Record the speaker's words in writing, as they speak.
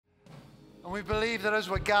And we believe that as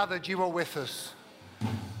we're gathered, you are with us.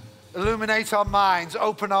 Illuminate our minds,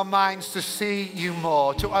 open our minds to see you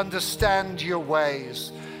more, to understand your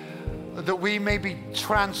ways, that we may be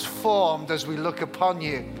transformed as we look upon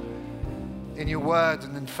you in your word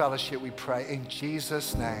and in fellowship, we pray. In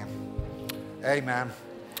Jesus' name, amen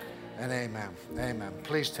and amen. Amen.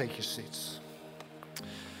 Please take your seats.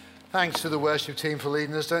 Thanks to the worship team for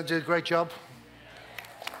leading us. Don't do a great job?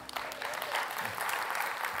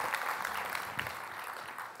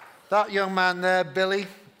 That young man there, Billy,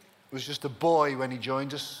 was just a boy when he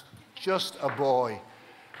joined us. Just a boy.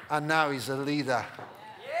 And now he's a leader.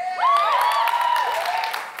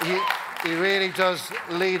 He really does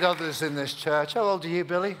lead others in this church. How old are you,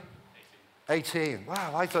 Billy? 18.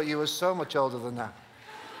 Wow, I thought you were so much older than that.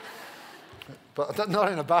 But not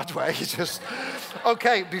in a bad way. Just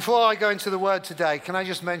okay, before I go into the word today, can I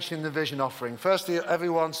just mention the vision offering? Firstly,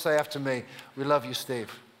 everyone say after me, we love you, Steve.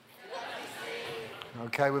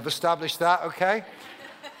 Okay, we've established that, okay?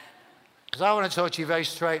 Because I want to talk to you very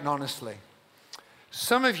straight and honestly.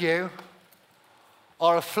 Some of you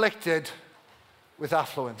are afflicted with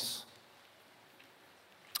affluence.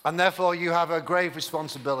 And therefore, you have a grave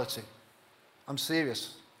responsibility. I'm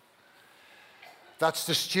serious. That's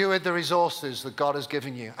to steward the resources that God has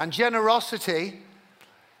given you. And generosity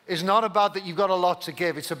is not about that you've got a lot to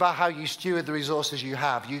give. It's about how you steward the resources you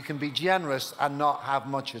have. You can be generous and not have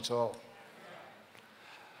much at all.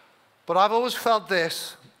 But I've always felt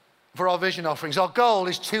this for our vision offerings. Our goal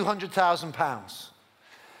is £200,000.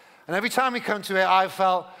 And every time we come to it, I've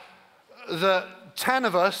felt that 10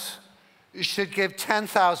 of us should give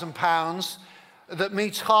 £10,000 that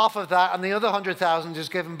meets half of that, and the other 100,000 is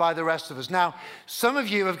given by the rest of us. Now, some of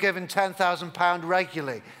you have given £10,000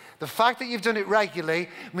 regularly. The fact that you've done it regularly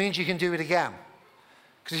means you can do it again.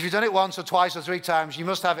 Because if you've done it once or twice or 3 times, you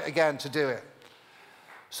must have it again to do it.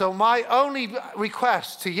 So my only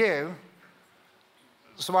request to you,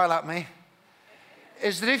 smile at me,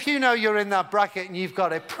 is that if you know you're in that bracket and you've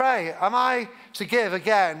got it, pray, am I to give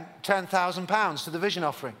again £10,000 to the vision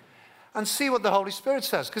offering? And see what the Holy Spirit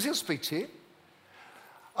says, because he'll speak to you.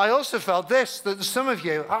 I also felt this, that some of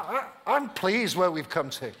you, I'm pleased where we've come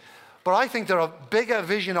to, but I think there are bigger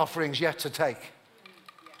vision offerings yet to take.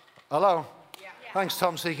 Yeah. Hello? Yeah. Thanks,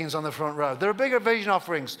 Tom Seekins on the front row. There are bigger vision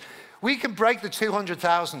offerings. We can break the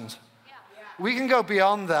 200,000. Yeah. We can go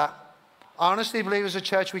beyond that. I honestly believe as a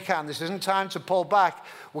church we can. This isn't time to pull back.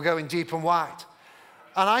 We're going deep and wide.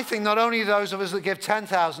 And I think not only those of us that give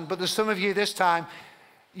 10,000, but there's some of you this time,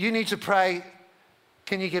 you need to pray,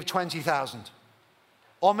 can you give 20,000?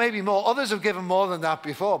 Or maybe more. Others have given more than that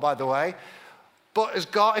before, by the way. But as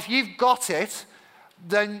God, if you've got it,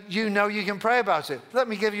 then you know you can pray about it. Let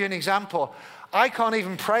me give you an example. I can't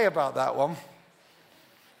even pray about that one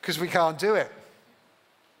because we can't do it.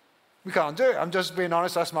 We can't do it. I'm just being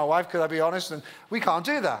honest. Ask my wife, could I be honest? And we can't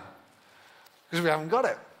do that because we haven't got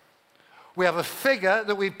it. We have a figure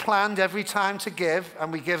that we've planned every time to give,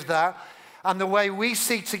 and we give that. And the way we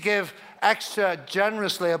seek to give extra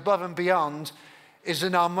generously above and beyond is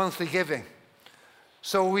in our monthly giving.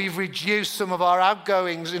 So we've reduced some of our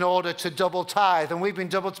outgoings in order to double tithe. And we've been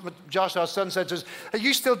Josh, our son, said to us, are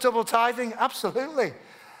you still double tithing? Absolutely.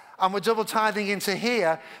 And we're double tithing into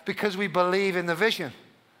here because we believe in the vision.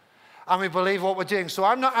 And we believe what we're doing. So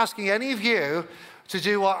I'm not asking any of you to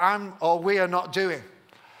do what we are not doing.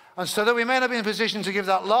 And so that we may not be in a position to give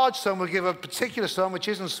that large sum, we'll give a particular sum, which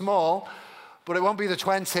isn't small, but it won't be the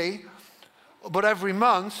 20. But every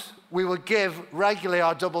month, we will give regularly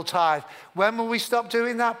our double tithe. When will we stop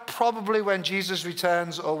doing that? Probably when Jesus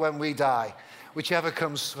returns or when we die, whichever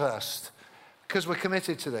comes first. Because we're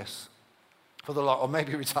committed to this for the lot, or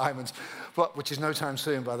maybe retirement, but which is no time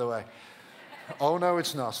soon, by the way. Oh, no,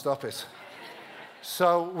 it's not. Stop it.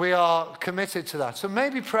 So we are committed to that. So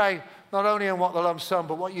maybe pray not only on what the lump sum,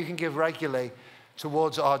 but what you can give regularly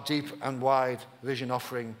towards our deep and wide vision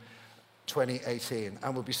offering 2018.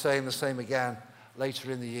 And we'll be saying the same again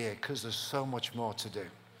later in the year because there's so much more to do.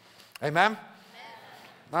 Amen? Amen?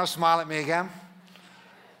 Now smile at me again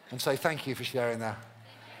and say thank you for sharing that.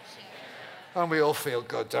 And we all feel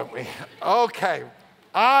good, don't we? Okay.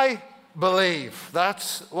 I believe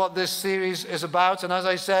that's what this series is about. And as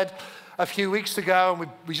I said a few weeks ago,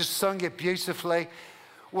 and we just sung it beautifully,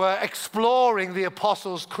 we're exploring the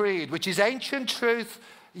Apostles' Creed, which is ancient truth,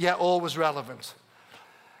 yet always relevant.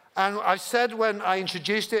 And I said when I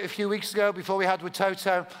introduced it a few weeks ago, before we had with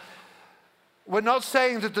Toto, we're not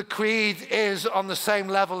saying that the Creed is on the same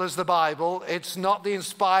level as the Bible. It's not the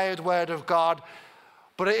inspired word of God,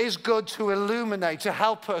 but it is good to illuminate, to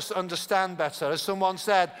help us understand better. As someone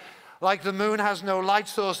said, Like the moon has no light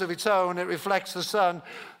source of its own, it reflects the sun.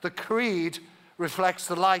 The creed reflects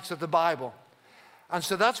the light of the Bible. And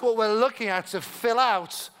so that's what we're looking at to fill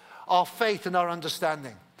out our faith and our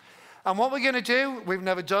understanding. And what we're going to do, we've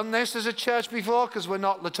never done this as a church before because we're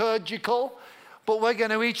not liturgical, but we're going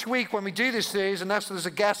to each week when we do this series, unless there's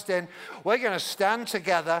a guest in, we're going to stand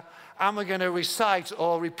together and we're going to recite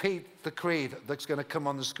or repeat the creed that's going to come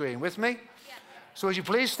on the screen. With me? Yeah. So would you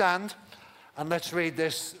please stand and let's read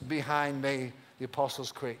this behind me, the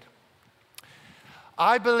Apostles' Creed.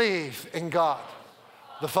 I believe in God,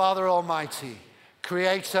 the Father Almighty,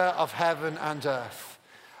 creator of heaven and earth.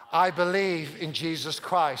 I believe in Jesus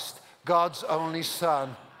Christ, God's only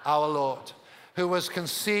Son, our Lord, who was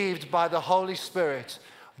conceived by the Holy Spirit,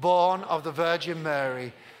 born of the Virgin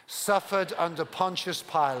Mary, suffered under Pontius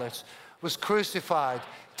Pilate, was crucified,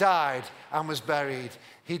 died, and was buried.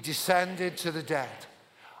 He descended to the dead.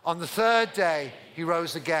 On the third day, he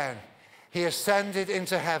rose again. He ascended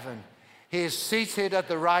into heaven. He is seated at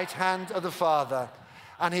the right hand of the Father,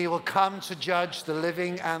 and he will come to judge the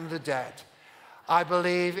living and the dead. I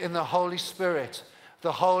believe in the Holy Spirit,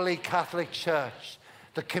 the Holy Catholic Church,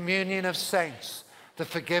 the communion of saints, the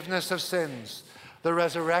forgiveness of sins, the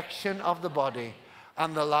resurrection of the body,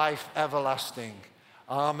 and the life everlasting.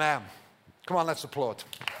 Amen. Come on, let's applaud.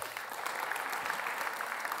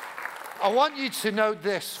 I want you to note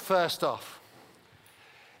this first off.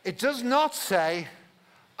 It does not say,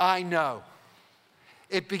 I know.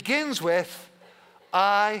 It begins with,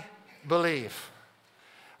 I believe.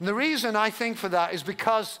 And the reason I think for that is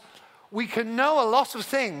because we can know a lot of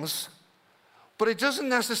things, but it doesn't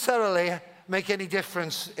necessarily make any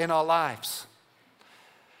difference in our lives.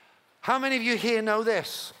 How many of you here know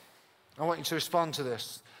this? I want you to respond to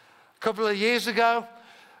this. A couple of years ago,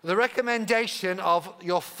 the recommendation of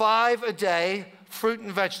your 5 a day fruit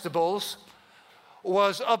and vegetables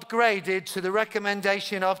was upgraded to the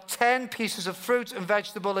recommendation of 10 pieces of fruit and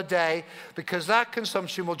vegetable a day, because that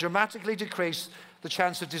consumption will dramatically decrease the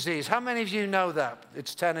chance of disease. How many of you know that?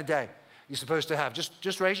 It's 10 a day you're supposed to have.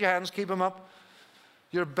 Just raise your hands, keep them up.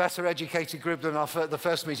 You're a better educated group than the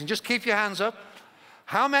first meeting. Just keep your hands up.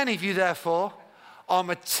 How many of you, therefore, are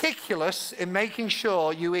meticulous in making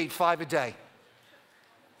sure you eat 5 a day?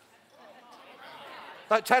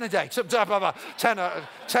 10 a day.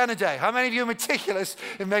 10 a day. How many of you are meticulous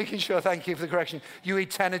in making sure, thank you for the correction, you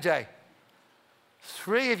eat 10 a day?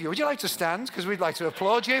 3 of you. Would you like to stand? Because we'd like to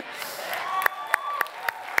applaud you.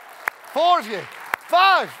 4 of you.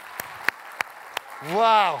 5.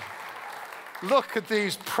 Wow. Look at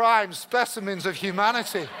these prime specimens of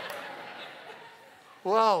humanity.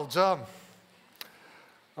 Well done.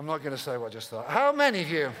 I'm not going to say what I just thought. How many of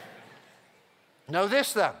you know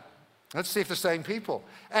this then? Let's see if the same people.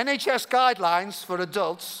 NHS guidelines for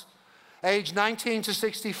adults aged 19 to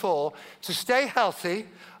 64. To stay healthy,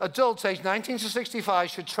 adults aged 19 to 65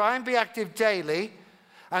 should try and be active daily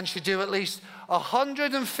and should do at least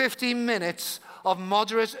 150 minutes of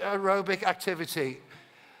moderate aerobic activity,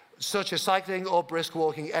 such as cycling or brisk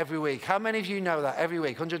walking every week. How many of you know that? Every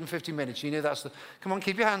week, 150 minutes. You knew that's the... Come on,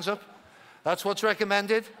 keep your hands up. That's what's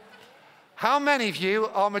recommended. How many of you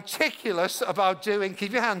are meticulous about doing,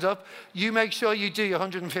 keep your hand up, you make sure you do your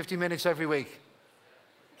 150 minutes every week?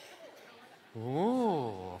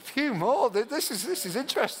 Ooh, a few more. This is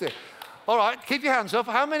interesting. All right, keep your hands up.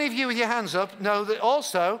 How many of you with your hands up know that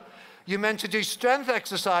also you're meant to do strength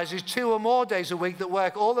exercises 2 or more days a week that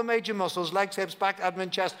work all the major muscles, legs, hips, back, abdomen,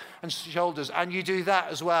 chest, and shoulders, and you do that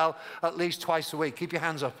as well at least twice a week? Keep your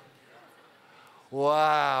hands up.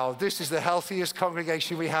 Wow, this is the healthiest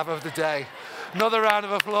congregation we have of the day. Another round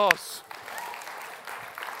of applause.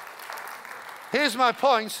 Here's my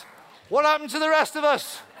point. What happened to the rest of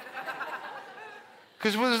us?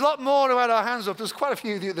 Because there's a lot more who had our hands up. There's quite a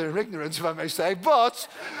few that are ignorant, if I may say, but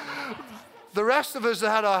the rest of us that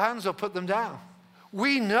had our hands up put them down.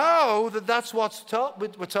 We know that that's what's taught.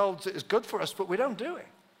 We're told is good for us, but we don't do it.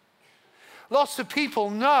 Lots of people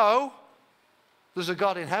know there's a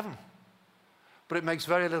God in heaven, but it makes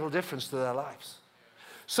very little difference to their lives.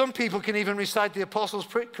 Some people can even recite the Apostles'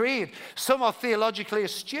 Creed. Some are theologically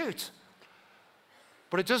astute.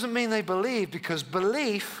 But it doesn't mean they believe, because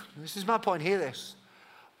belief, this is my point, hear this,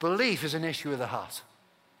 belief is an issue of the heart.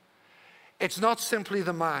 It's not simply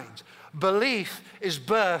the mind. Belief is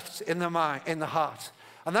birthed in the mind, in the heart.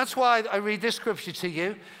 And that's why I read this scripture to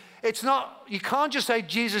you. It's not, you can't just say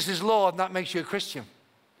Jesus is Lord and that makes you a Christian.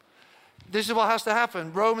 This is what has to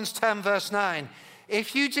happen. Romans 10 verse 9.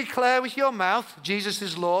 If you declare with your mouth, Jesus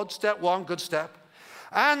is Lord, step 1, good step,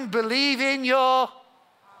 and believe in your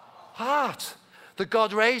heart that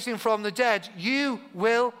God raised him from the dead, you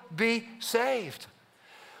will be saved.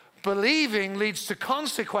 Believing leads to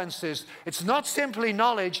consequences. It's not simply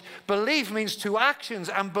knowledge. Belief means to actions,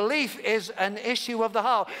 and belief is an issue of the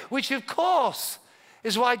heart, which of course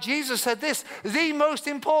is why Jesus said this: the most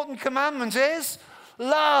important commandment is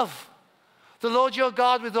love the Lord your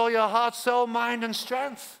God with all your heart, soul, mind, and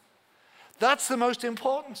strength. That's the most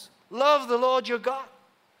important. Love the Lord your God.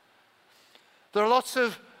 There are lots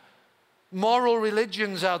of moral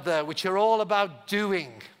religions out there which are all about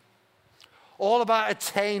doing, all about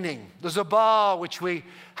attaining. There's a bar which we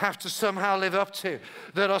have to somehow live up to.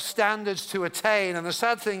 There are standards to attain. And the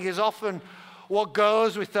sad thing is, often what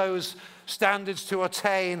goes with those standards to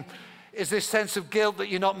attain is this sense of guilt that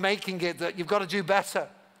you're not making it, that you've got to do better.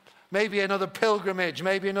 Maybe another pilgrimage,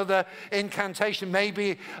 maybe another incantation,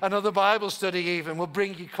 maybe another Bible study even will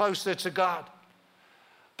bring you closer to God.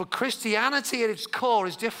 But Christianity at its core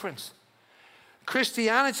is different.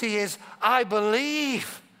 Christianity is, I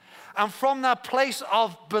believe. And from that place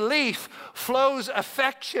of belief flows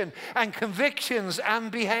affection and convictions and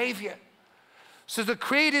behavior. So the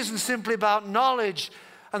creed isn't simply about knowledge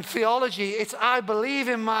and theology. It's, I believe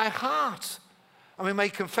in my heart. And we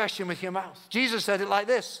make confession with your mouth. Jesus said it like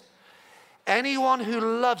this: anyone who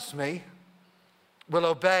loves me will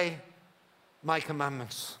obey my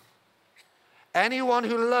commandments. Anyone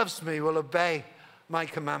who loves me will obey my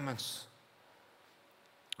commandments.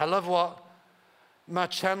 I love what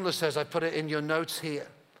Matt Chandler says. I put it in your notes here.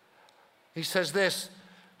 He says this: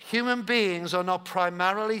 human beings are not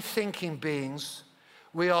primarily thinking beings.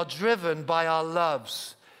 We are driven by our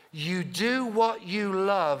loves. You do what you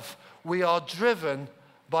love. We are driven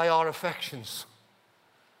by our affections.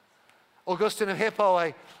 Augustine of Hippo,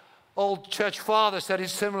 an old church father, said in a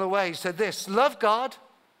similar way. He said this: love God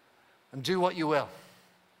and do what you will.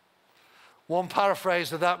 One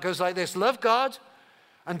paraphrase of that goes like this: love God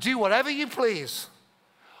and do whatever you please.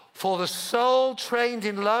 For the soul trained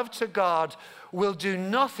in love to God will do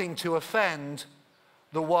nothing to offend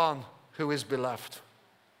the one who is beloved.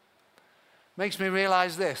 Makes me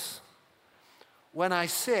realize this: when I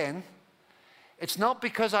sin, it's not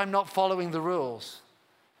because I'm not following the rules.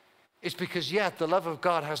 It's because yet the love of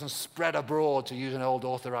God hasn't spread abroad, to use an old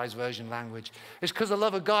authorized version language. It's because the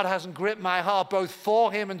love of God hasn't gripped my heart, both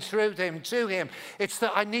for him and through him, to him. It's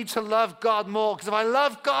that I need to love God more, because if I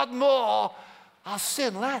love God more, I'll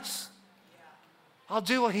sin less. I'll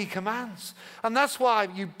do what he commands. And that's why,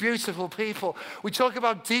 you beautiful people, we talk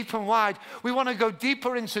about deep and wide. We want to go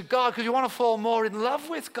deeper into God because we want to fall more in love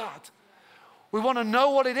with God. We want to know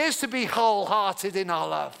what it is to be wholehearted in our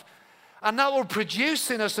love. And that will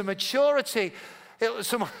produce in us a maturity.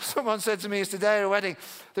 Someone said to me yesterday at a wedding,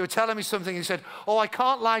 they were telling me something. He said, oh, I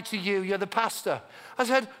can't lie to you. You're the pastor. I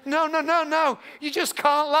said, no. You just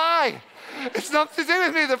can't lie. It's not to do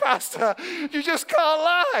with me, the pastor. You just can't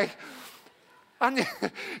lie. And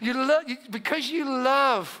because you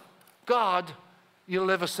love God, you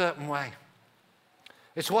live a certain way.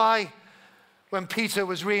 It's why when Peter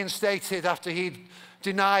was reinstated after he'd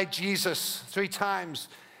denied Jesus 3 times,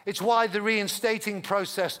 it's why the reinstating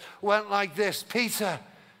process went like this: Peter,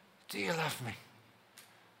 do you love me?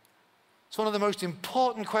 It's one of the most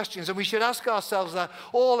important questions, and we should ask ourselves that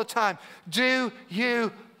all the time. Do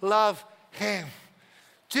you love him?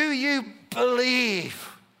 Do you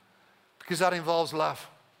believe? Because that involves love.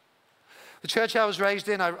 The church I was raised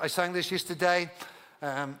in, I sang this yesterday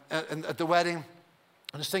at the wedding.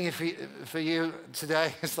 I'm singing for you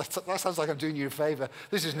today. That sounds like I'm doing you a favor.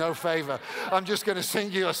 This is no favor. I'm just going to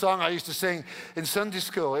sing you a song I used to sing in Sunday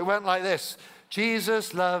school. It went like this: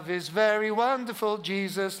 Jesus' love is very wonderful.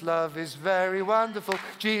 Jesus' love is very wonderful.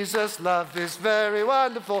 Jesus' love is very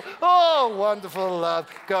wonderful. Oh, wonderful love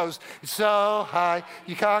goes. It's so high,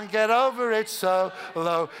 you can't get over it. So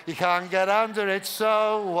low, you can't get under it.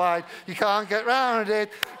 So wide, you can't get round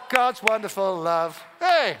it. God's wonderful love.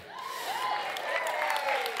 Hey!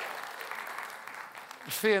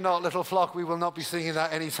 Fear not, little flock, we will not be singing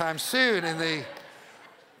that anytime soon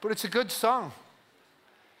but it's a good song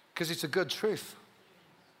because it's a good truth.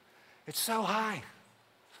 It's so high.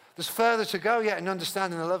 There's further to go yet in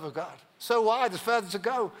understanding the love of God. So wide, there's further to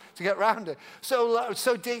go to get round it. So low,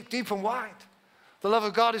 so deep and wide. The love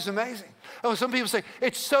of God is amazing. Oh, some people say,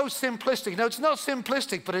 it's so simplistic. No, it's not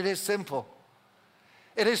simplistic, but it is simple.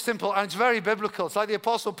 It is simple, and it's very biblical. It's like the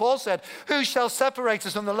Apostle Paul said, who shall separate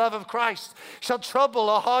us from the love of Christ? Shall trouble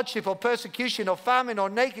or hardship or persecution or famine or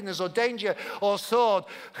nakedness or danger or sword?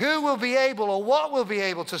 Who will be able, or what will be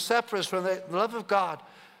able to separate us from the love of God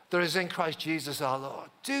that is in Christ Jesus our Lord?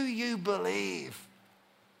 Do you believe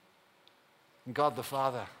in God the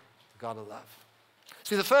Father, God of love?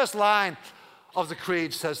 See, the first line of the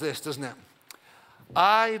creed says this, doesn't it?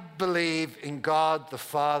 I believe in God the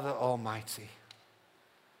Father Almighty.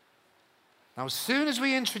 Now, as soon as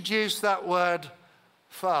we introduce that word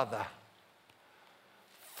Father,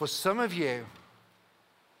 for some of you,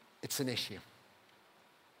 it's an issue.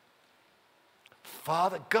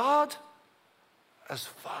 Father, God as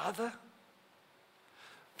Father?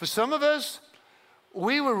 For some of us,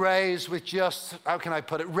 we were raised with just, how can I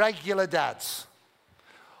put it, regular dads.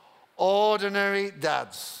 Ordinary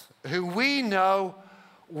dads who we know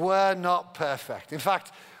were not perfect. In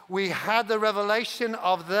fact, we had the revelation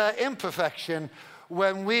of their imperfection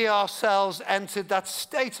when we ourselves entered that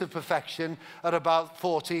state of perfection at about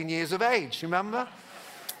 14 years of age, remember?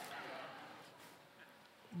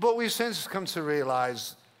 But we've since come to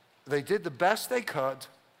realize they did the best they could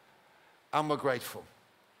and we're grateful.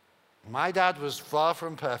 My dad was far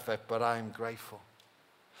from perfect, but I'm grateful.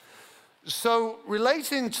 So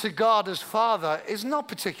relating to God as Father is not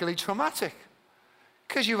particularly traumatic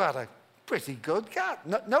because you had a pretty good dad.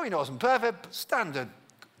 No, he wasn't perfect, but standard,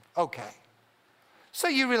 okay. So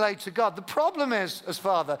you relate to God. The problem is, as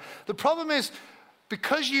Father, the problem is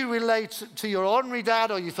because you relate to your ordinary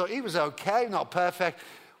dad or you thought he was okay, not perfect,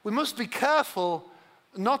 we must be careful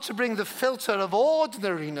not to bring the filter of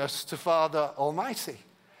ordinariness to Father Almighty.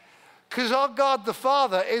 Because our God the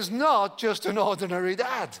Father is not just an ordinary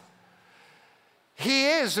dad. He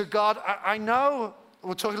is a God, I know,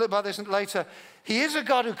 we'll talk a little about this later, he is a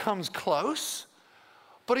God who comes close,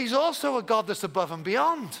 but he's also a God that's above and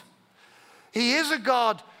beyond. He is a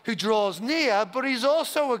God who draws near, but he's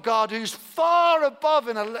also a God who's far above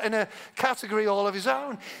in a category all of his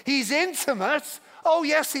own. He's intimate. Oh,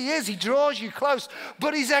 yes, he is. He draws you close,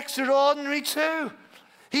 but he's extraordinary too.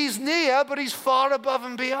 He's near, but he's far above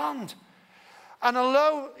and beyond. And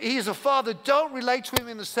although he is a father, don't relate to him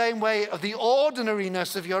in the same way of the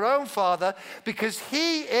ordinariness of your own father, because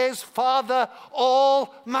he is Father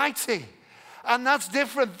Almighty. And that's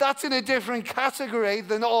different. That's in a different category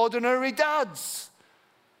than ordinary dads.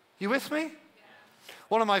 You with me?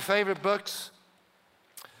 One of my favorite books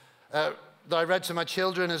that I read to my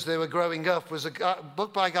children as they were growing up was a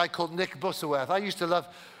book by a guy called Nick Butterworth. I used to love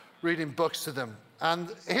reading books to them.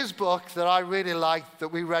 And his book that I really liked, that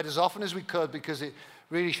we read as often as we could because it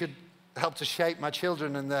really should help to shape my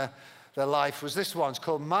children and their life, was this one. It's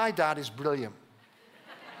called My Dad is Brilliant.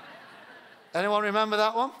 Anyone remember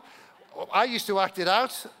that one? I used to act it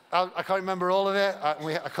out. I can't remember all of it.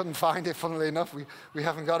 I couldn't find it, funnily enough. We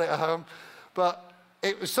haven't got it at home. But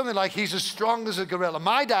it was something like, he's as strong as a gorilla.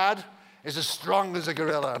 My dad is as strong as a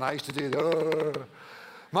gorilla. And I used to do that.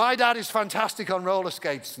 My dad is fantastic on roller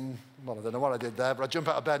skates. And, well, I don't know what I did there, but I'd jump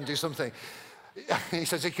out of bed and do something. He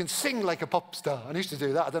says he can sing like a pop star. And I used to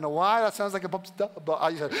do that. I don't know why that sounds like a pop star, but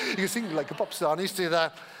I said, he can sing like a pop star. And I used to do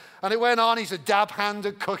that. And it went on, he's a dab hand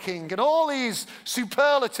at cooking, and all these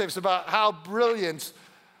superlatives about how brilliant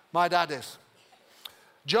my dad is.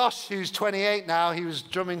 Josh, who's 28 now, he was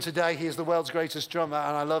drumming today. He is the world's greatest drummer,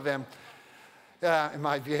 and I love him. Yeah, in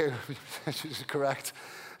my view, which is correct.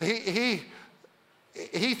 He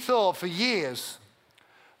thought for years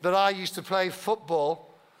that I used to play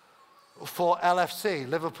football for LFC,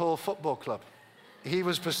 Liverpool Football Club. He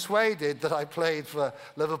was persuaded that I played for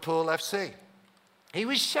Liverpool FC. He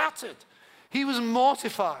was shattered. He was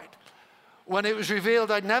mortified when it was revealed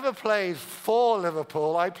I'd never played for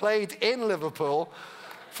Liverpool. I played in Liverpool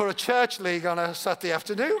for a church league on a Saturday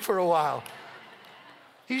afternoon for a while.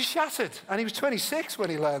 He was shattered, and he was 26 when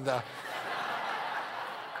he learned that.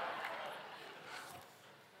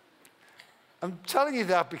 I'm telling you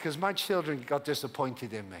that because my children got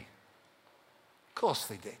disappointed in me. Of course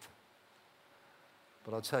they did.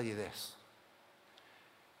 But I'll tell you this.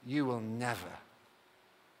 You will never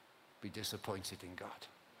be disappointed in God.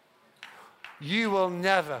 You will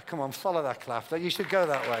never, come on, follow that clap. You should go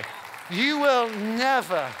that way. You will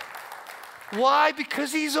never. Why?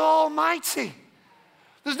 Because he's almighty.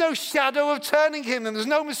 There's no shadow of turning him, and there's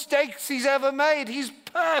no mistakes he's ever made. He's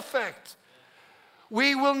perfect.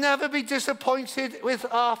 We will never be disappointed with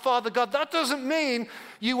our Father God. That doesn't mean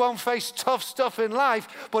you won't face tough stuff in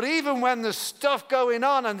life, but even when there's stuff going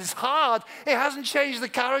on and it's hard, it hasn't changed the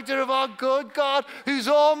character of our good God who's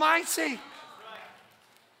almighty.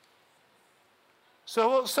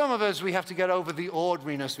 So some of us, we have to get over the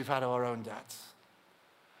ordinariness we've had of our own dads.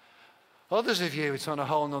 Others of you, it's on a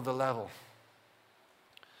whole nother level.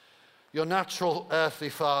 Your natural earthly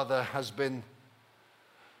father has been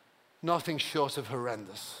nothing short of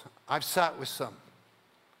horrendous. I've sat with some,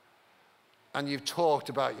 and you've talked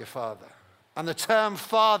about your father. And the term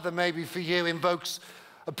father maybe for you invokes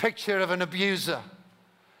a picture of an abuser,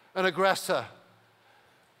 an aggressor,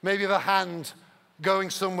 maybe of a hand going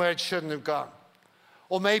somewhere it shouldn't have gone.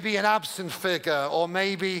 or maybe an absent figure, or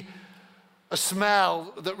maybe a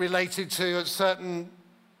smell that related to certain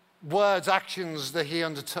words, actions that he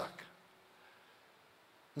undertook.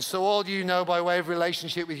 And so all you know by way of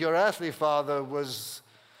relationship with your earthly father was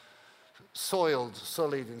soiled,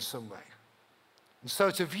 sullied in some way. And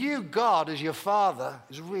so to view God as your father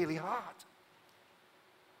is really hard.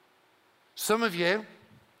 Some of you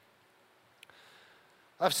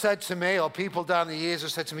have said to me, or people down the years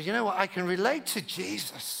have said to me, you know what, I can relate to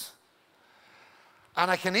Jesus.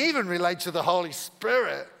 And I can even relate to the Holy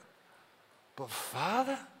Spirit. But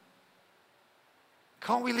Father,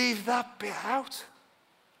 can't we leave that bit out?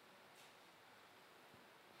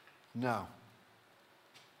 No.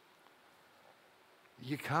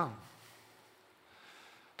 You can't.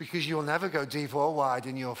 Because you'll never go deep or wide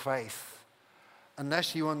in your faith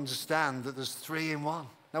unless you understand that there's three in one.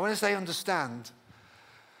 Now, when I say understand,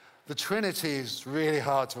 the Trinity is really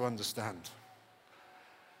hard to understand.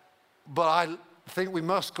 But I think we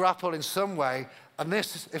must grapple in some way, and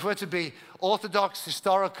this, if we're to be orthodox,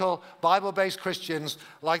 historical, Bible-based Christians,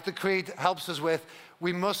 like the Creed helps us with,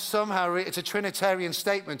 we must somehow, it's a Trinitarian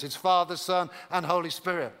statement. It's Father, Son, and Holy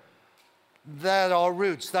Spirit. They're our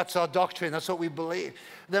roots. That's our doctrine. That's what we believe.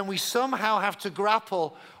 Then we somehow have to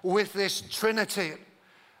grapple with this Trinity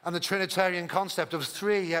and the Trinitarian concept of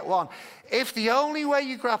three yet one. If the only way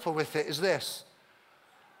you grapple with it is this,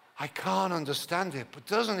 I can't understand it, but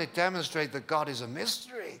doesn't it demonstrate that God is a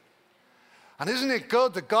mystery? And isn't it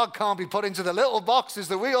good that God can't be put into the little boxes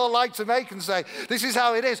that we all like to make and say, this is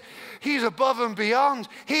how it is. He's above and beyond.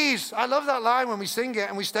 I love that line when we sing it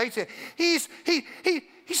and we state it. He's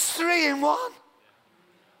three in one.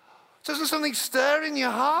 Doesn't something stir in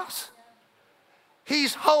your heart?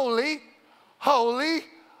 He's holy, holy,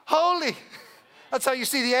 holy. That's how you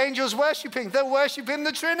see the angels worshiping. They're worshiping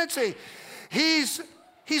the Trinity. He's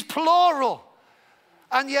plural.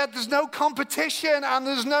 And yet there's no competition and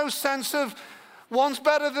there's no sense of one's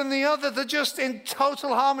better than the other. They're just in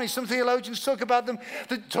total harmony. Some theologians talk about them,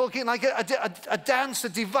 they're talking like a dance, a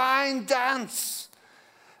divine dance.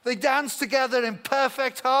 They dance together in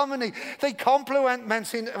perfect harmony. They complement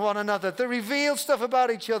one another. They reveal stuff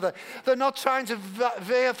about each other. They're not trying to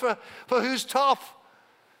vie for who's top.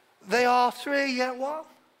 They are three yet one.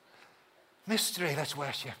 Mystery, let's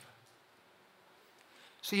worship.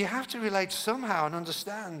 So you have to relate somehow and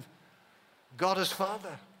understand God as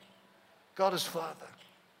Father. God as Father.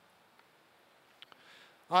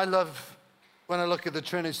 I love when I look at the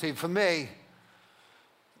Trinity. For me,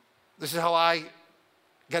 this is how I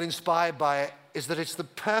get inspired by it, is that it's the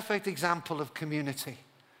perfect example of community.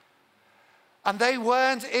 And they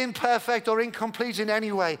weren't imperfect or incomplete in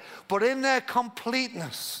any way, but in their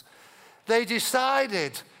completeness, they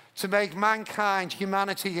decided to make mankind,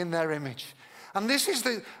 humanity, in their image. And this is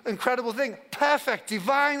the incredible thing. Perfect,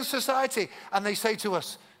 divine society. And they say to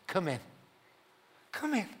us, come in.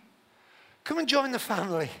 Come in. Come and join the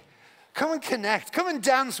family. Come and connect. Come and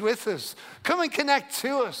dance with us. Come and connect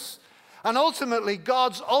to us. And ultimately,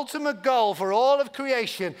 God's ultimate goal for all of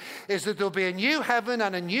creation is that there'll be a new heaven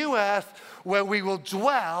and a new earth where we will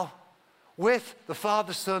dwell with the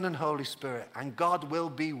Father, Son, and Holy Spirit. And God will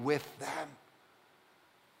be with them.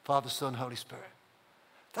 Father, Son, Holy Spirit.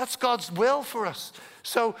 That's God's will for us.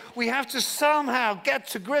 So we have to somehow get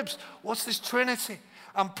to grips. What's this Trinity?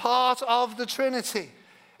 And part of the Trinity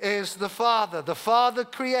is the Father. The Father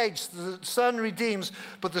creates, the Son redeems,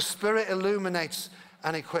 but the Spirit illuminates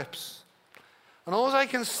and equips. And all I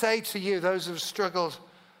can say to you, those who have struggled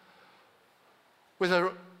with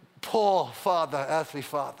a poor father, earthly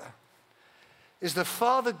father, is the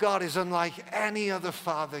Father God is unlike any other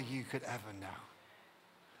father you could ever know.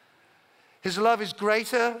 His love is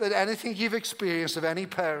greater than anything you've experienced of any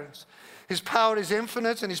parents. His power is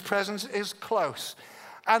infinite and his presence is close.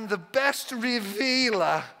 And the best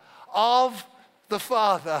revealer of the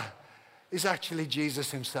Father is actually Jesus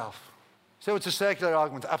himself. So it's a circular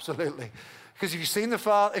argument, absolutely. Because if you've seen the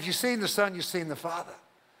Father, if you've seen the Son, you've seen the Father.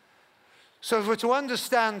 So if we're to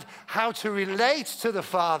understand how to relate to the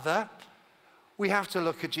Father, we have to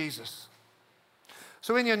look at Jesus.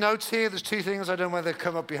 So in your notes here, there's two things. I don't know whether they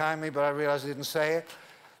come up behind me, but I realize I didn't say it.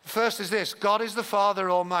 The first is this. God is the Father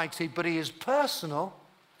Almighty, but he is personal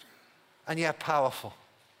and yet powerful.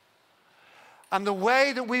 And the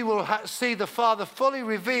way that we will see the Father fully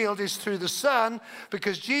revealed is through the Son,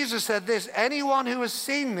 because Jesus said this, anyone who has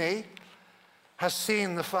seen me has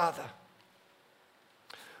seen the Father.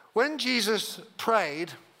 When Jesus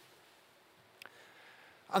prayed,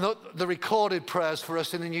 and the recorded prayers for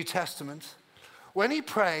us in the New Testament, when he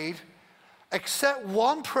prayed, except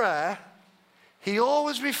one prayer, he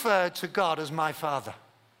always referred to God as my Father.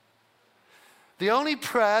 The only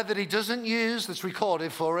prayer that he doesn't use that's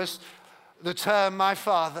recorded for us, the term my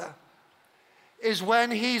Father, is when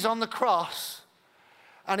he's on the cross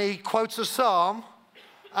and he quotes a psalm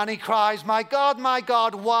and he cries, my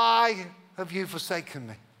God, why have you forsaken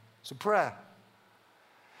me? It's a prayer.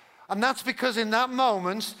 And that's because in that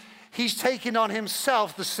moment, he's taking on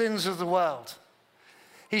himself the sins of the world.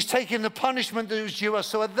 He's taking the punishment that was due us.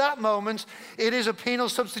 So at that moment, it is a penal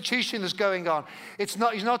substitution that's going on. He's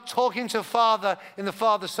not talking to Father in the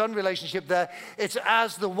Father-Son relationship there. It's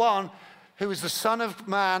as the one who is the Son of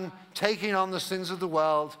Man taking on the sins of the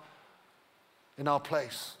world in our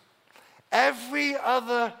place. Every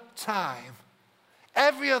other time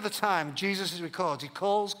Jesus is recorded, he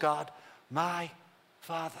calls God my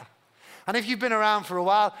Father. And if you've been around for a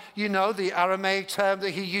while, you know the Aramaic term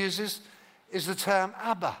that he uses is the term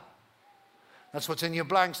Abba. That's what's in your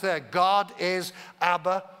blanks there. God is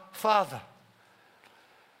Abba, Father.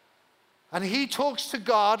 And he talks to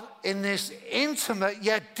God in this intimate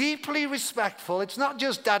yet deeply respectful. It's not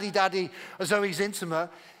just daddy, daddy, as though he's intimate.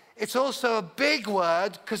 It's also a big word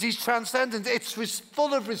because he's transcendent. It's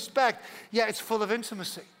full of respect, yet it's full of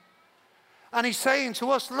intimacy. And he's saying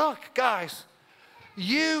to us, look, guys,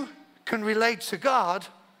 you can relate to God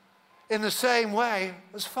in the same way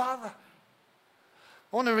as Father.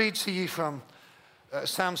 I want to read to you from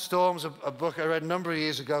Sam Storms, a book I read a number of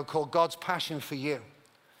years ago called God's Passion for You.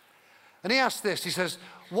 And he asked this, he says,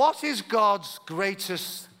 what is God's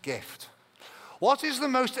greatest gift? What is the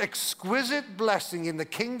most exquisite blessing in the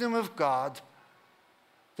kingdom of God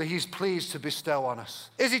that he's pleased to bestow on us?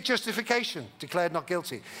 Is it justification, declared not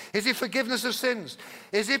guilty? Is it forgiveness of sins?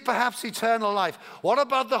 Is it perhaps eternal life? What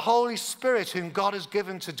about the Holy Spirit whom God has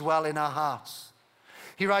given to dwell in our hearts?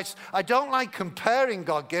 He writes, I don't like comparing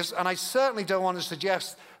God gifts, and I certainly don't want to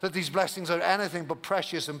suggest that these blessings are anything but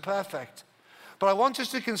precious and perfect. But I want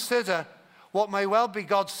us to consider what may well be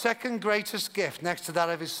God's second greatest gift next to that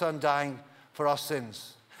of his Son dying for our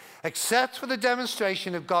sins. Except for the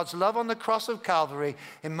demonstration of God's love on the cross of Calvary,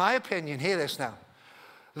 in my opinion, hear this now,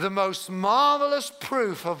 the most marvelous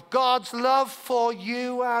proof of God's love for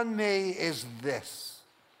you and me is this: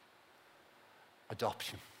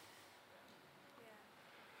 adoption.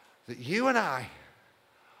 That you and I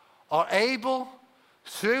are able,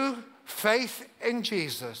 through faith in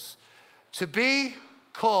Jesus, to be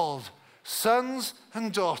called sons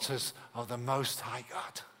and daughters of the Most High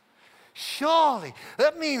God. Surely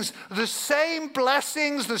that means the same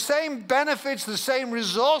blessings, the same benefits, the same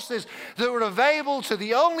resources that were available to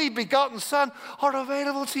the only begotten Son are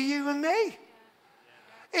available to you and me.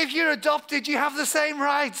 If you're adopted, you have the same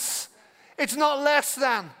rights. It's not less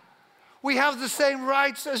than. We have the same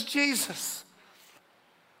rights as Jesus.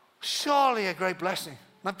 Surely a great blessing.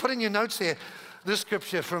 I've put in your notes here this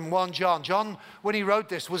scripture from 1 John. John, when he wrote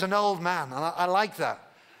this, was an old man, and I like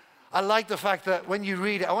that. I like the fact that when you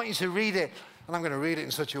read it, I want you to read it, and I'm going to read it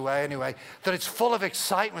in such a way anyway, that it's full of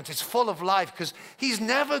excitement, it's full of life, because he's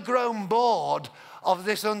never grown bored of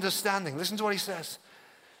this understanding. Listen to what he says.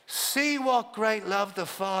 See what great love the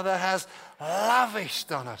Father has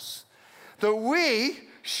lavished on us, that we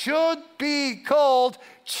should be called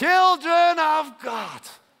children of God.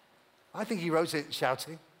 I think he wrote it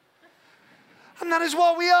shouting. And that is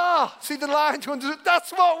what we are. See the line to understand?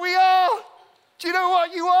 That's what we are. Do you know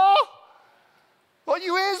what you are? What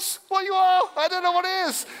you is? What you are? I don't know what it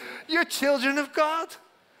is. You're children of God.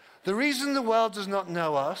 The reason the world does not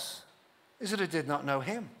know us is that it did not know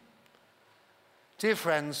him. Dear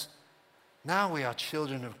friends, now we are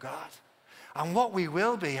children of God. And what we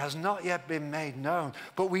will be has not yet been made known.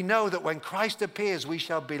 But we know that when Christ appears, we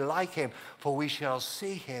shall be like him, for we shall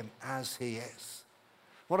see him as he is.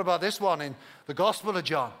 What about this one in the Gospel of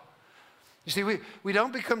John? You see, we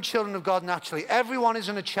don't become children of God naturally. Everyone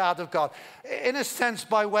isn't a child of God. In a sense,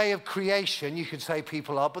 by way of creation, you could say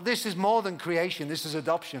people are. But this is more than creation. This is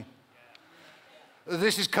adoption.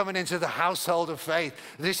 This is coming into the household of faith.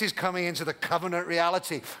 This is coming into the covenant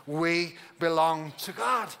reality. We belong to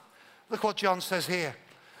God. Look what John says here.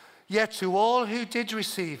 Yet to all who did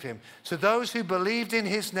receive him, to those who believed in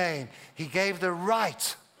his name, he gave the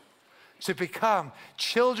right to become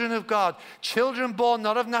children of God, children born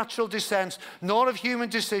not of natural descent, nor of human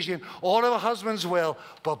decision, or of a husband's will,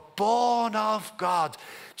 but born of God.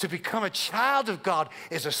 To become a child of God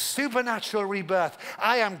is a supernatural rebirth.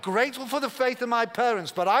 I am grateful for the faith of my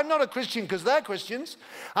parents, but I'm not a Christian because they're Christians.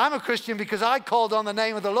 I'm a Christian because I called on the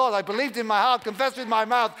name of the Lord. I believed in my heart, confessed with my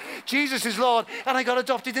mouth, Jesus is Lord, and I got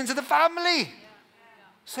adopted into the family.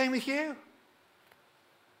 Same with you.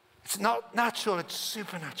 It's not natural, it's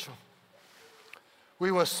supernatural. We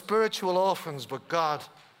were spiritual orphans, but God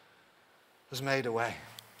has made a way.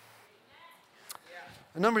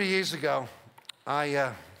 A number of years ago,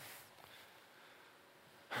 I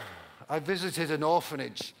visited an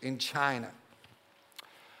orphanage in China.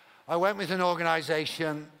 I went with an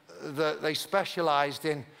organization that they specialized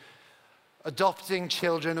in adopting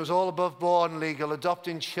children. It was all above board and legal,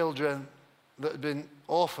 adopting children that had been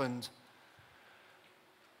orphaned.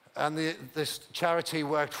 And this charity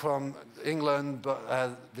worked from England,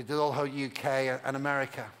 but they did all whole UK and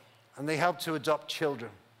America. And they helped to adopt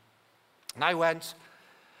children. And I went,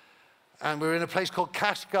 and we were in a place called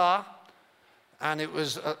Kashgar, and it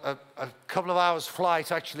was a couple of hours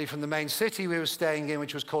flight, actually, from the main city we were staying in,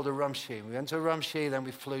 which was called Urumqi. We went to Urumqi, then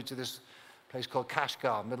we flew to this place called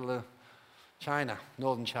Kashgar, middle of China,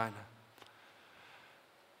 northern China.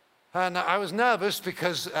 And I was nervous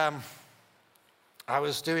because I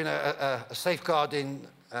was doing a safeguarding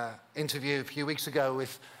interview a few weeks ago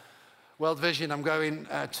with World Vision. I'm going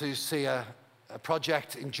to see a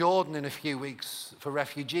project in Jordan in a few weeks for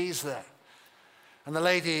refugees there. And the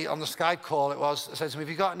lady on the Skype call, said to me, have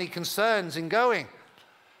you got any concerns in going?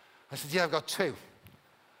 I said, yeah, I've got two.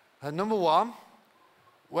 Number one,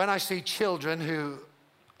 when I see children who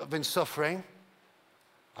have been suffering,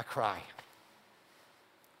 I cry.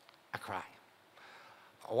 I cry.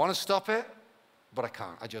 I want to stop it, but I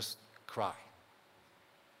can't. I just cry.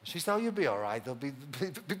 She said, oh, you'll be all right. There'll be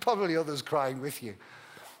probably others crying with you.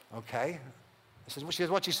 Okay. I said, what's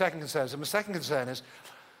your second concern? I said, my second concern is,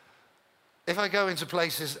 if I go into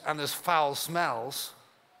places and there's foul smells,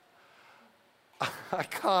 I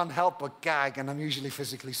can't help but gag, and I'm usually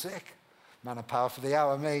physically sick. Man of power for the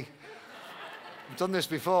hour, me. I've done this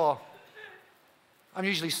before. I'm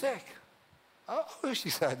usually sick. Oh, she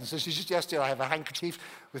said. And so she suggested I have a handkerchief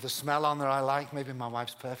with a smell on that I like, maybe my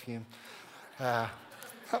wife's perfume. That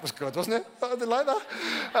was good, wasn't it? I didn't like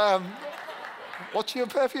that. What's your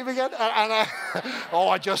perfume again?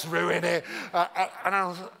 I just ruined it. And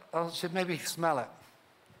I should maybe smell it.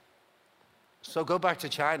 So go back to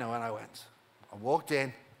China when I went. I walked in,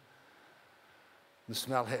 and the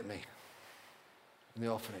smell hit me in the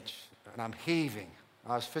orphanage. And I'm heaving.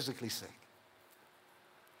 I was physically sick.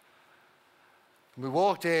 And we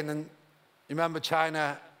walked in, and remember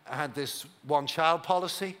China had this one-child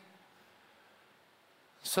policy.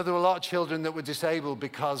 So there were a lot of children that were disabled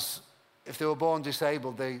because if they were born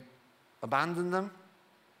disabled, they abandoned them.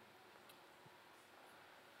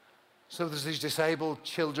 So there's these disabled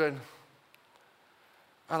children,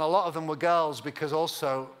 and a lot of them were girls because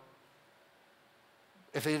also,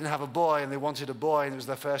 if they didn't have a boy and they wanted a boy and it was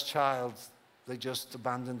their first child, they just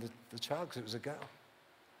abandoned the child because it was a girl.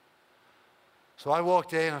 So I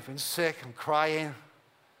walked in, I've been sick, I'm crying.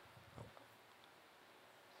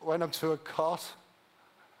 Went up to a cot.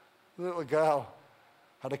 The little girl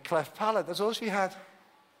had a cleft palate. That's all she had.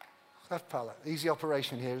 Cleft palate. Easy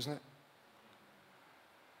operation here, isn't it?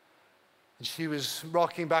 And she was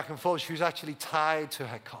rocking back and forth. She was actually tied to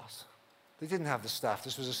her cot. They didn't have the staff.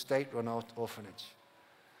 This was a state-run orphanage.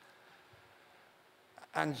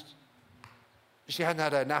 And she hadn't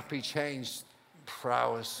had her nappy changed for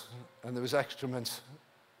hours, and there was excrement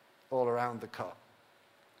all around the cot.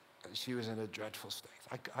 And she was in a dreadful state.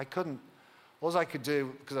 I couldn't, all I could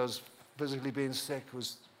do, because I was physically being sick,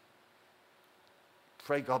 was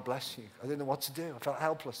pray God bless you. I didn't know what to do. I felt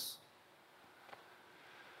helpless.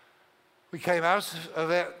 We came out of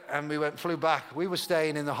it, and we flew back. We were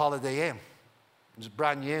staying in the Holiday Inn. It was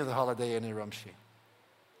brand new, the Holiday Inn in Urumqi. It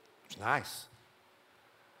was nice.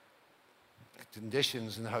 The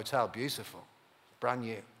conditions in the hotel, beautiful. Brand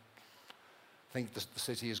new. I think the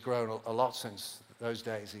city has grown a lot since those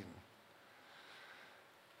days even.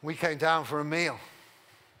 We came down for a meal.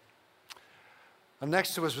 And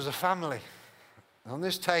next to us was a family. And on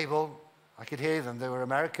this table, I could hear them. They were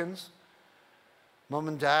Americans. Mum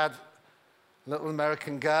and dad, little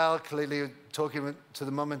American girl, clearly talking to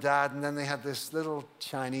the mum and dad, and then they had this little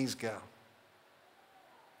Chinese girl.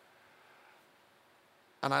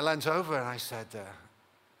 And I leant over and I said,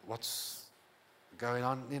 what's going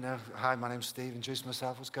on? You know, hi, my name's Steve, introduced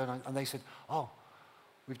myself, what's going on? And they said, oh,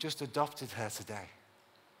 we've just adopted her today.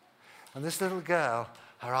 And this little girl,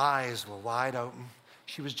 her eyes were wide open.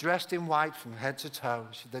 She was dressed in white from head to toe.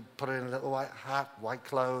 They'd put her in a little white hat, white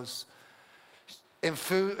clothes. In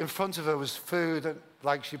front of her was food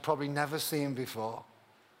like she'd probably never seen before.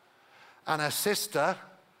 And her sister,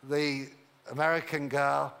 the American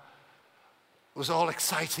girl, was all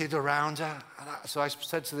excited around her. And so I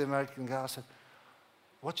said to the American girl, I said,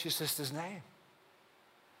 what's your sister's name?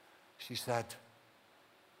 She said,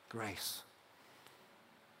 Grace.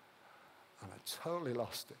 And I totally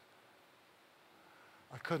lost it.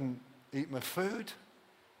 I couldn't eat my food.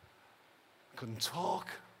 I couldn't talk.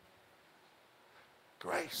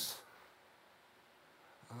 Grace.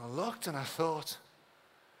 And I looked and I thought,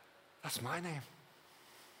 that's my name.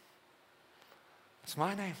 It's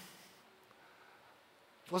my name.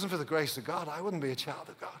 If it wasn't for the grace of God, I wouldn't be a child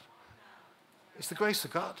of God. It's the grace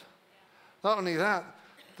of God. Not only that,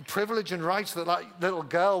 the privilege and rights that little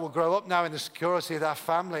girl will grow up now in the security of that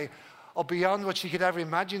family are beyond what she could ever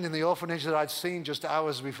imagine in the orphanage that I'd seen just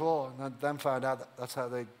hours before. And I then found out that's how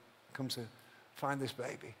they come to find this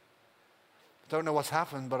baby. Don't know what's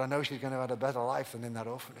happened, but I know she's going to have a better life than in that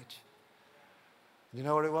orphanage. You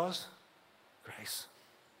know what it was? Grace.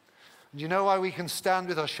 And you know why we can stand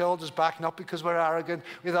with our shoulders back? Not because we're arrogant,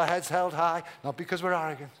 with our heads held high, not because we're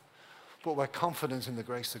arrogant, but we're confident in the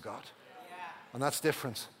grace of God. Yeah. And that's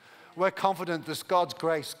different. We're confident there's God's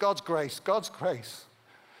grace, God's grace, God's grace.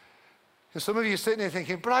 And some of you are sitting there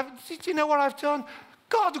thinking, but do you know what I've done?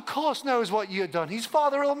 God, of course, knows what you've done. He's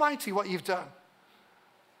Father Almighty, what you've done.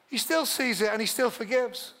 He still sees it and he still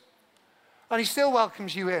forgives. And he still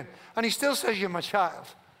welcomes you in. And he still says, you're my child.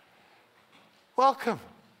 Welcome.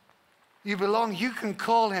 You belong. You can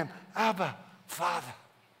call him Abba, Father.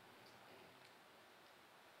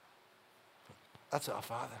 That's our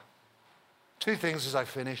Father. Two things as I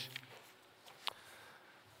finish.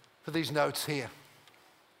 For these notes here.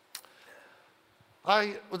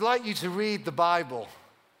 I would like you to read the Bible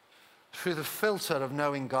through the filter of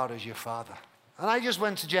knowing God as your Father. And I just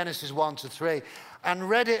went to Genesis 1 to 3 and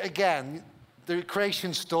read it again, the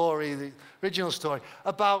creation story, the original story,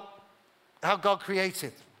 about how God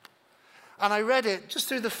created. And I read it just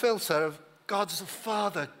through the filter of God's a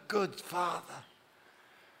Father, good Father.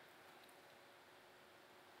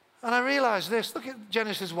 And I realized this. Look at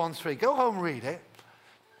Genesis 1:3. Go home, read it.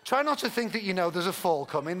 Try not to think that you know there's a fall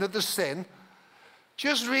coming, that there's sin.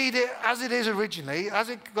 Just read it as it is originally, as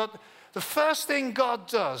it got. The first thing God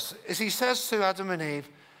does is he says to Adam and Eve,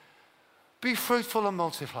 be fruitful and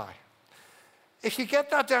multiply. If you get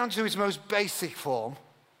that down to its most basic form,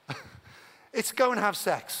 it's go and have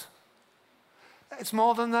sex. It's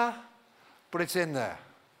more than that, but it's in there.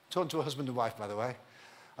 Talking to a husband and wife, by the way,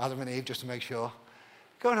 Adam and Eve, just to make sure.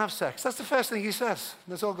 Go and have sex. That's the first thing he says.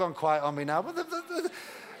 It's all gone quiet on me now, but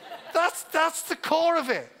that's the core of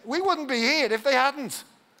it. We wouldn't be here if they hadn't.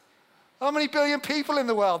 How many billion people in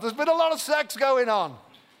the world? There's been a lot of sex going on.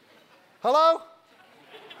 Hello?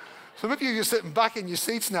 Some of you are sitting back in your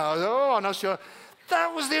seats now. Oh, I'm not sure.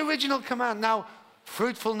 That was the original command. Now,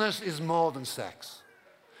 fruitfulness is more than sex.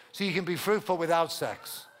 So you can be fruitful without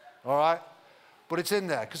sex. All right? But it's in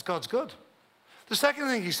there because God's good. The second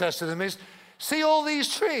thing he says to them is, see all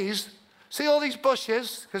these trees, see all these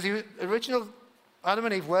bushes, because the original Adam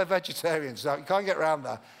and Eve were vegetarians, so you can't get around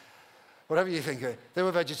that. Whatever you think of it, they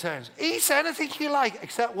were vegetarians. Eat anything you like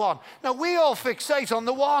except one. Now, we all fixate on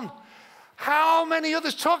the one. How many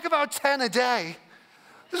others? Talk about 10 a day.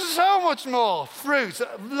 There's so much more fruit,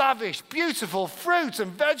 lavish, beautiful fruit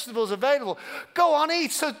and vegetables available. Go on,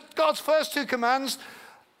 eat. So God's first two commands,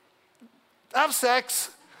 have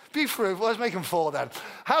sex, be fruitful. Let's make them 4 then.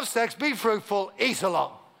 Have sex, be fruitful, eat a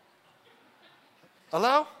lot.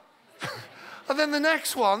 Hello? And then the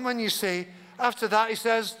next one, when you see, after that, he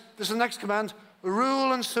says, there's the next command,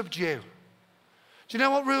 rule and subdue. Do you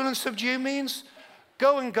know what rule and subdue means?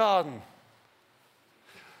 Go and garden.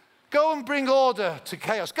 Go and bring order to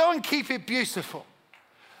chaos. Go and keep it beautiful.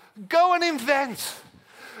 Go and invent.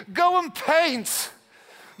 Go and paint.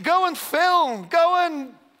 Go and film. Go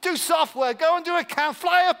and do software. Go and do account.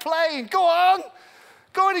 Fly a plane. Go on.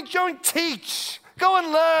 Go and enjoy and teach. Go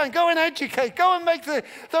and learn. Go and educate. Go and make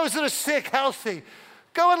those that are sick healthy.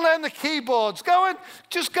 Go and learn the keyboards. Go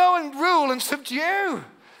and rule and subdue.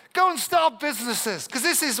 Go and start businesses, because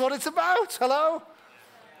this is what it's about. Hello?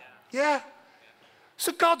 Yeah.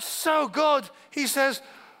 So God's so good. He says,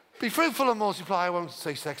 be fruitful and multiply. I won't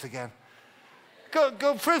say sex again.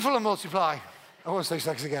 Go fruitful and multiply. I won't say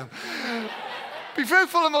sex again. Be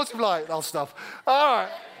fruitful and multiply. I'll stop. All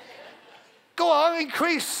right. Go on,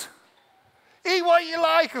 increase. Eat what you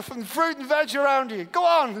like from fruit and veg around you. Go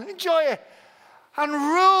on, enjoy it. And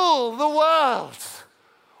rule the world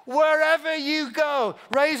wherever you go.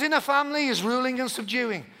 Raising a family is ruling and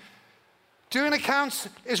subduing. Doing accounts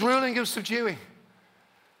is ruling and subduing.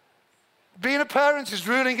 Being a parent is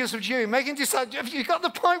ruling and subduing. Making decisions. Have you got the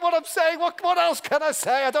point what I'm saying? What else can I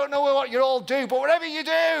say? I don't know what you all do, but whatever you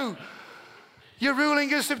do, you're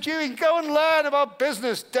ruling and subduing. Go and learn about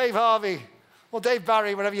business, Dave Harvey. Or Dave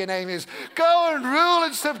Barry, whatever your name is. Go and rule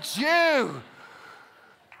and subdue.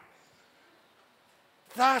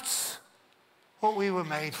 That's what we were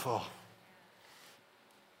made for.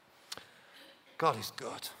 God is good.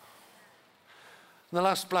 And the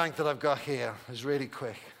last blank that I've got here is really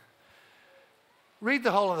quick. Read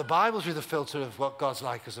the whole of the Bible through the filter of what God's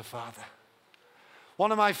like as a father.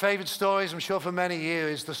 One of my favorite stories, I'm sure for many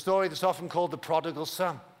years, is the story that's often called the prodigal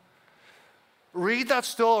son. Read that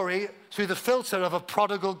story through the filter of a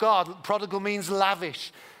prodigal God. Prodigal means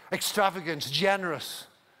lavish, extravagant, generous.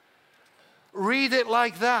 Read it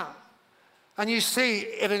like that. And you see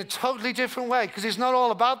it in a totally different way, because it's not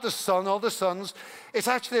all about the son or the sons. It's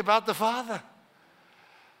actually about the father.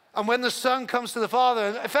 And when the son comes to the father,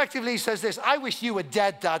 and effectively he says this, I wish you were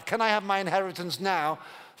dead, Dad. Can I have my inheritance now?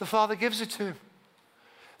 The father gives it to him.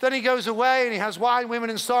 Then he goes away and he has wine, women,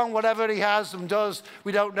 and song, whatever he has and does,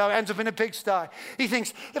 we don't know, ends up in a pigsty. He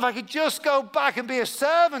thinks, if I could just go back and be a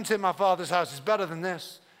servant in my father's house, it's better than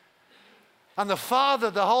this. And the father,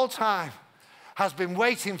 the whole time, has been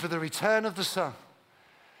waiting for the return of the son.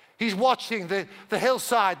 He's watching the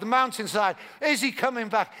hillside, the mountainside. Is he coming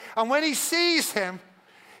back? And when he sees him,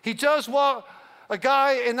 he does what a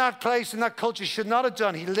guy in that place, in that culture, should not have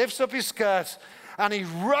done. He lifts up his skirt and he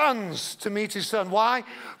runs to meet his son. Why?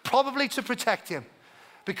 Probably to protect him.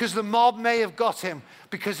 Because the mob may have got him.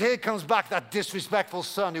 Because here comes back that disrespectful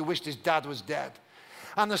son who wished his dad was dead.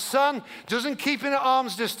 And the son doesn't keep him at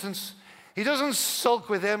arm's distance. He doesn't sulk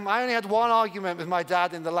with him. I only had one argument with my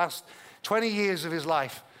dad in the last 20 years of his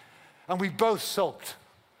life. And we both sulked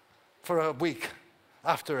for a week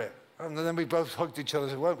after it. And then we both hugged each other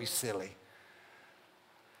and said, weren't we silly?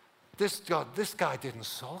 This guy didn't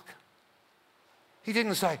sulk. He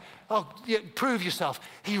didn't say, oh, yeah, prove yourself.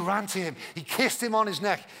 He ran to him. He kissed him on his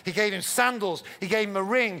neck. He gave him sandals. He gave him a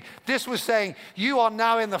ring. This was saying, you are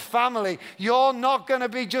now in the family. You're not going to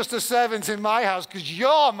be just a servant in my house because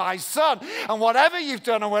you're my son. And whatever you've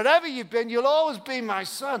done and wherever you've been, you'll always be my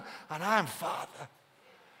son. And I'm father.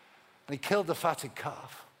 And he killed the fatted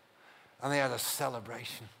calf. And they had a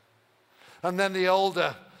celebration. And then the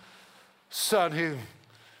older son, who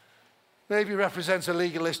maybe represents a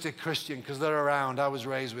legalistic Christian because they're around. I was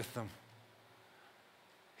raised with them.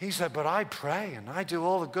 He said, but I pray and I do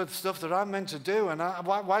all the good stuff that I'm meant to do. And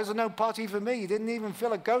why is there no party for me? He didn't even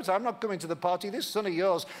fill a goat. I'm not coming to the party. This son of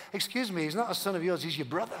yours, excuse me, he's not a son of yours. He's your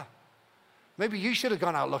brother. Maybe you should have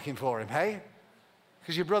gone out looking for him, hey?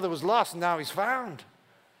 Because your brother was lost and now he's found.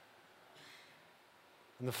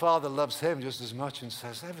 And the father loves him just as much and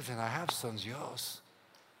says, everything I have, son's yours.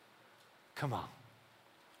 Come on.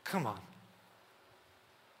 Come on.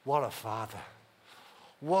 What a father.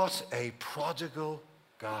 What a prodigal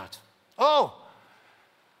God. Oh,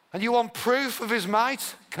 and you want proof of his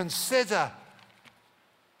might? Consider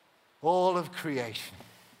all of creation.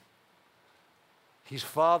 He's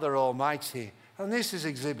Father Almighty. And this is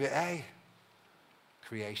Exhibit A,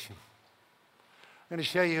 creation. I'm going to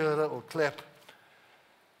show you a little clip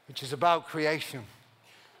which is about creation,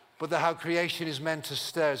 but how creation is meant to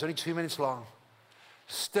stir. It's only 2 minutes long.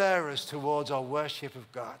 Stir us towards our worship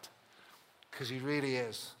of God, because he really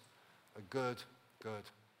is a good, good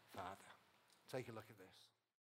Father. Take a look at it.